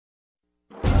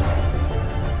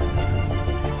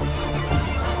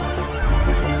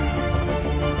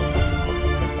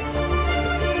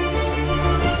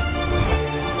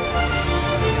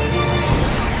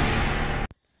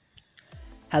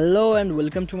Hello and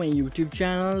welcome to my YouTube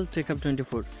channel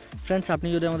TechHub24। Friends, আপনি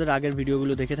যদি আমাদের আগের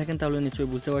ভিডিওগুলো দেখে থাকেন তাহলে নিশ্চয়ই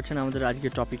বুঝতে পারছেন আমাদের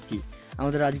আজকের টপিক কী।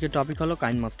 আমাদের আজকের টপিক হলো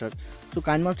কাইনমাস্টার। তো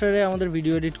কাইনমাস্টারে আমাদের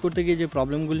ভিডিও এডিট করতে গিয়ে যে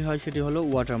প্রবলেমগুলি হয় সেটি হলো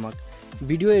ওয়াটারমার্ক।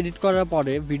 ভিডিও এডিট করার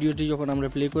পরে ভিডিওটি যখন আমরা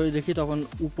প্লে করে দেখি তখন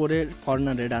উপরের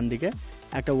কর্নারে ডান দিকে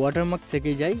একটা ওয়াটারমার্ক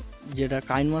থেকে যায়, যেটা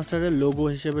কাইনমাস্টারের লোগো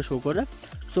হিসেবে শো করে।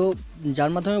 সো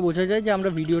যার মাধ্যমে বোঝা যায় যে আমরা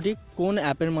ভিডিওটি কোন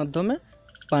অ্যাপের মাধ্যমে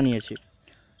বানিয়েছি।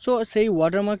 সো সেই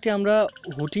ওয়াটারমার্কটি আমরা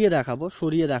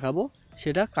সরিয়ে দেখাবো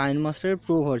সেটা কাইনমাস্টারের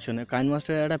প্রো ভার্সনে।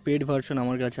 কাইনমাস্টারের একটা পেড ভার্সন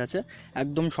আমার কাছে আছে,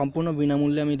 একদম সম্পূর্ণ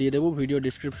বিনামূল্যে আমি দিয়ে দেবো। ভিডিও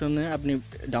ডিসক্রিপশনে আপনি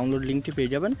ডাউনলোড লিঙ্কটি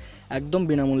পেয়ে যাবেন, একদম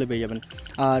বিনামূল্যে পেয়ে যাবেন।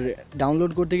 আর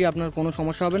ডাউনলোড করতে গিয়ে আপনার কোনো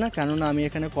সমস্যা হবে না, কেননা আমি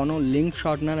এখানে কোনো লিঙ্ক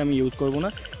শর্টনার আমি ইউজ করব না।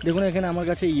 দেখুন এখানে আমার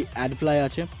কাছে অ্যাডফ্লাই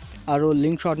আছে, আরও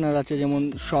লিঙ্ক শর্টনার আছে, যেমন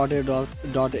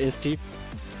short.st।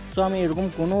 সো আমি এরকম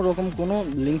কোনো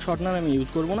লিঙ্ক শর্টনার আমি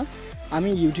ইউজ করব না। আমি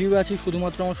ইউটিউবে আছি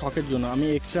শুধুমাত্র আমার শখের জন্য, আমি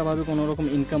এক্সট্রাভাবে কোনো রকম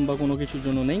ইনকাম বা কোনো কিছুর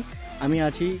জন্য নেই। আমি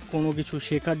আছি কোনো কিছু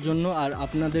শেখার জন্য আর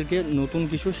আপনাদেরকে নতুন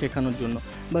কিছু শেখানোর জন্য,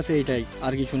 বাস এইটাই,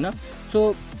 আর কিছু না। সো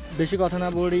বেশি কথা না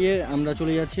বলিয়ে আমরা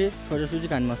চলে যাচ্ছি সোজাসুজি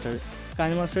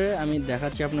কাইনমাস্টারে আমি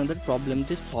দেখাচ্ছি আপনাদের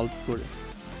প্রবলেমটি সলভ করে।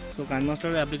 সো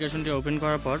কাইনমাস্টারের অ্যাপ্লিকেশনটি ওপেন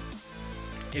করার পর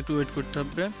একটু ওয়েট করতে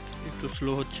হবে, একটু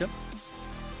স্লো হচ্ছে।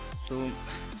 সো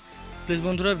প্লিজ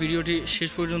বন্ধুরা ভিডিওটি শেষ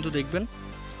পর্যন্ত দেখবেন,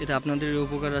 এতে আপনাদের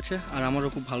উপকার আছে আর আমারও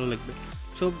খুব ভালো লাগবে।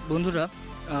 সো বন্ধুরা,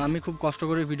 আমি খুব কষ্ট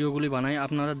করে ভিডিওগুলি বানাই,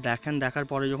 আপনারা দেখার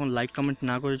পরে যখন লাইক কমেন্ট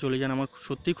না করে চলে যান আমার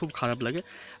সত্যিই খুব খারাপ লাগে।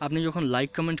 আপনি যখন লাইক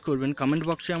কমেন্ট করবেন, কমেন্ট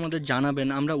বক্সে আমাদের জানাবেন,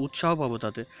 আমরা উৎসাহ পাবো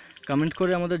তাতে। কমেন্ট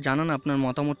করে আমাদের জানান আপনার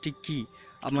মতামতটি কী।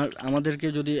 আমাদেরকে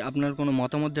যদি আপনার কোনো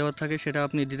মতামত দেওয়ার থাকে সেটা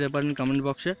আপনি দিতে পারেন কমেন্ট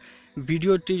বক্সে।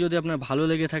 ভিডিওটি যদি আপনার ভালো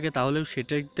লেগে থাকে তাহলেও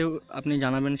সেটাতেও আপনি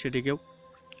জানাবেন সেটিকেও।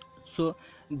 সো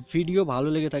ভিডিও ভালো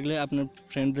লেগে থাকলে আপনার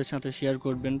ফ্রেন্ডদের সাথে শেয়ার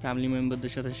করবেন, ফ্যামিলি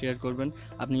মেম্বারদের সাথে শেয়ার করবেন।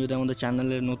 আপনি যদি আমাদের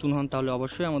চ্যানেলে নতুন হন তাহলে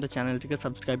অবশ্যই আমাদের চ্যানেলটিকে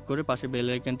সাবস্ক্রাইব করে পাশে বেল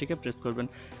আইকনটিকে প্রেস করবেন।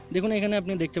 দেখুন এখানে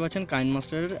আপনি দেখতে পাচ্ছেন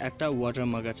কাইনমাস্টারের একটা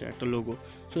ওয়াটারমার্ক আছে, একটা লোগো।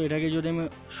 সো এটাকে যদি আমি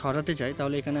সরাতে চাই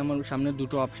তাহলে এখানে আমার সামনে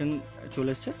দুটো অপশন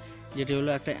চলে এসছে, যেটি হলো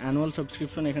একটা অ্যানুয়াল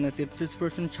সাবস্ক্রিপশন, এখানে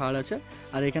 33% ছাড় আছে,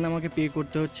 আর এখানে আমাকে পে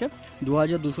করতে হচ্ছে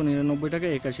 2299 টাকা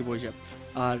 81 পয়সা।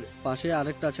 আর পাশে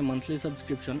আরেকটা আছে মান্থলি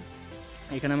সাবস্ক্রিপশন,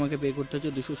 এখানে আমাকে পে করতে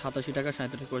হচ্ছে 287 টাকা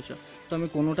 37 পয়সা। তো আমি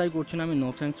কোনোটাই করছি না, আমি নো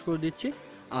থ্যাঙ্কস করে দিচ্ছি।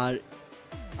 আর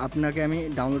আপনাকে আমি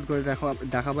ডাউনলোড করে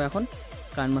দেখাবো এখন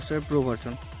কাইনমাস্টারের প্রো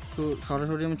ভার্সন। তো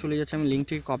সরাসরি আমি চলে যাচ্ছি, আমি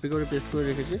লিঙ্কটিকে কপি করে পেস্ট করে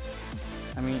রেখেছি।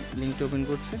 আমি লিঙ্কটি ওপেন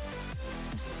করছি,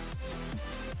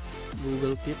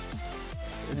 গুগল কিপস,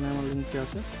 এখানে আমার লিঙ্কটি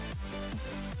আছে।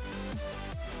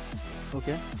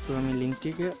 ওকে, সো আমি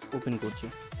লিঙ্কটিকে ওপেন করছি।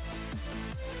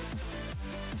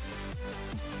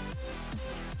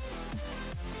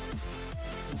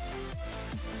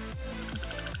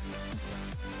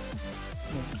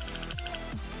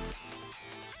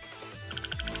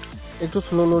 একটু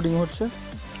স্লো লোডিং হচ্ছে,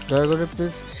 দয়া করে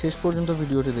প্লিজ শেষ পর্যন্ত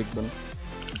ভিডিওটি দেখবেন।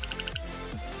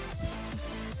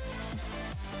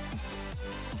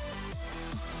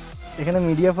 এখানে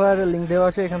মিডিয়া ফায়ারের লিঙ্ক দেওয়া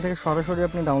আছে, এখান থেকে সরাসরি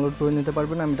আপনি ডাউনলোড করে নিতে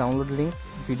পারবেন। আমি ডাউনলোড লিঙ্ক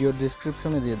ভিডিওর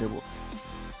ডিসক্রিপশনে দিয়ে দেবো।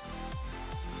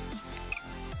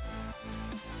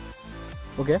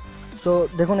 ওকে, সো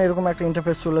দেখুন এরকম একটা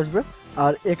ইন্টারফেস চলে আসবে,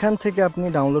 আর এখান থেকে আপনি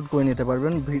ডাউনলোড করে নিতে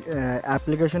পারবেন।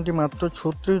 অ্যাপ্লিকেশনটি মাত্র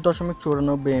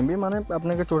 36.94 MB, মানে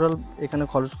আপনাকে টোটাল এখানে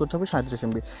খরচ করতে হবে 37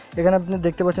 MB। এখানে আপনি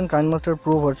দেখতে পাচ্ছেন কাইনমাস্টার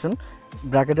প্রো ভার্সন,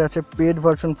 ব্র্যাকেটে আছে paid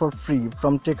version for free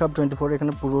from TechHub24,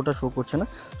 এখানে পুরোটা শো করছে না।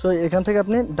 সো এখান থেকে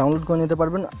আপনি ডাউনলোড করে নিতে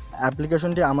পারবেন।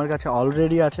 অ্যাপ্লিকেশনটি আমার কাছে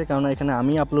অলরেডি আছে, কারণ এখানে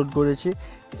আমি আপলোড করেছি,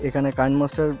 এখানে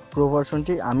কাইনমাস্টার প্রো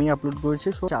ভার্সনটি আমি আপলোড করেছি।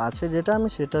 সো আছে যেটা আমি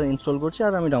সেটা ইনস্টল করছি,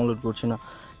 আর আমি ডাউনলোড করছি না,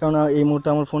 কারণ এই মুহূর্তে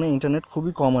আমার ফোনে ইন্টারনেট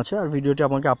খুবই কম আছে আর ভিডিওটি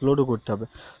আমাকে আপলোডও করতে হবে।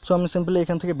 সো আমি সিম্পলি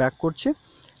এখান থেকে ব্যাক করছি।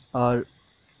 আর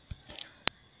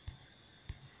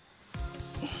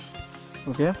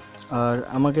ওকে, আর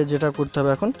আমাকে যেটা করতে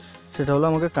হবে এখন সেটা হলো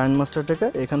আমাকে কাইনমাস্টারটাকে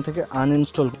এখান থেকে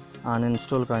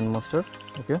আনইনস্টল কাইনমাস্টার।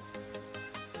 ওকে,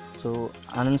 সো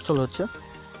আনইনস্টল হচ্ছে,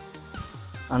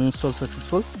 আনইনস্টল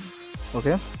সাকসেসফুল।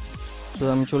 ওকে, সো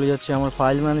আমি চলে যাচ্ছি আমার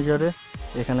ফাইল ম্যানেজারে,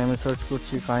 এখানে আমি সার্চ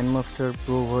করছি KineMaster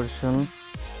pro version,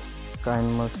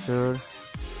 KineMaster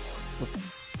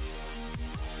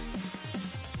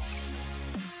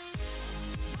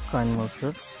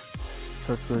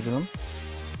search করে দিলাম।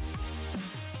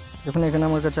 দেখুন এখানে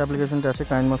আমার কাছে অ্যাপ্লিকেশনটা আছে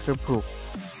কাইনমাস্টার প্রো।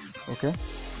 ওকে,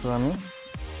 তো আমি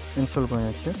ইনস্টল করে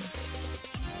নিচ্ছি।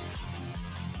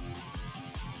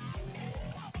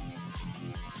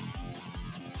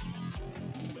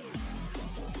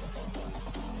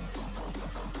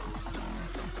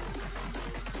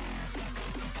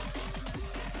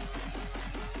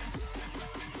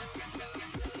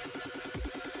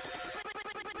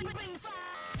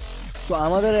 তো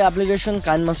আমাদের এই application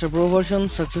KineMaster pro version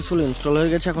successfully install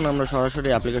হয়ে গেছে। এখন আমরা সরাসরি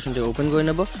অ্যাপ্লিকেশনটি ওপেন করে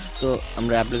নেব। তো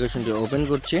আমরা অ্যাপ্লিকেশনটি ওপেন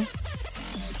করছি।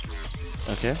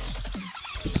 ওকে,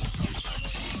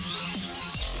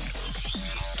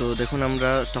 তো দেখুন আমরা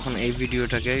তখন এই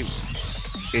ভিডিওটাকে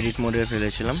এডিট মোডে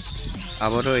ফেলেছিলাম,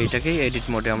 আবারও এইটাকেই এডিট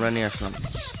মোডে আমরা নিয়ে আসলাম।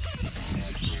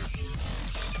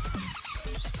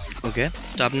 ওকে,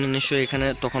 তো আপনি নিশ্চয়ই এখানে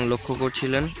তখন লক্ষ্য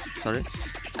করছিলেন,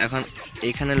 এখন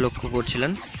এইখানে লক্ষ্য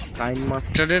করছিলেন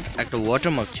কাইনমাস্টারের একটা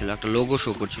ওয়াটারমার্ক ছিল, একটা লোগো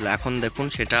শো করছিল। এখন দেখুন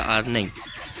সেটা আর নেই।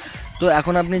 তো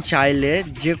এখন আপনি চাইলে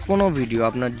যে কোনো ভিডিও,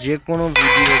 আপনার যে কোনো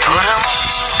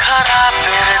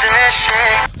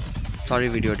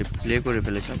ভিডিওটি প্লে করে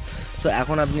ফেলেছেন। তো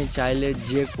এখন আপনি চাইলে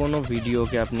যে কোনো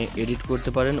ভিডিওকে আপনি এডিট করতে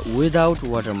পারেন উইদাউট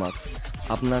ওয়াটারমার্ক।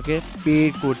 আপনাকে পে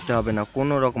করতে হবে না,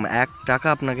 কোনো রকম 1 টাকা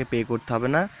আপনাকে পে করতে হবে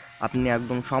না। আপনি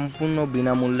একদম সম্পূর্ণ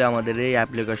বিনামূল্যে আমাদের এই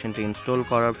অ্যাপ্লিকেশনটি ইনস্টল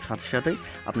করার সাথে সাথেই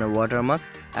আপনার ওয়াটারমার্ক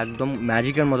একদম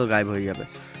ম্যাজিকের মতো গায়েব হয়ে যাবে।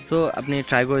 তো আপনি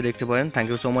ট্রাই করে দেখতে পারেন। থ্যাংক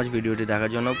ইউ সো মাচ ভিডিওটি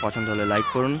দেখার জন্য। পছন্দ হলে লাইক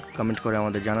করুন, কমেন্ট করে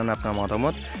আমাদের জানান আপনার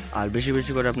মতামত, আর বেশি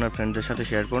বেশি করে আপনার ফ্রেন্ডদের সাথে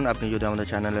শেয়ার করুন। আপনি যদি আমাদের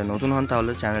চ্যানেলে নতুন হন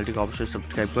তাহলে চ্যানেলটিকে অবশ্যই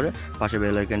সাবস্ক্রাইব করে পাশে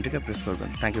বেল আইকনটিকে প্রেস করবেন।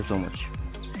 Thank you so much.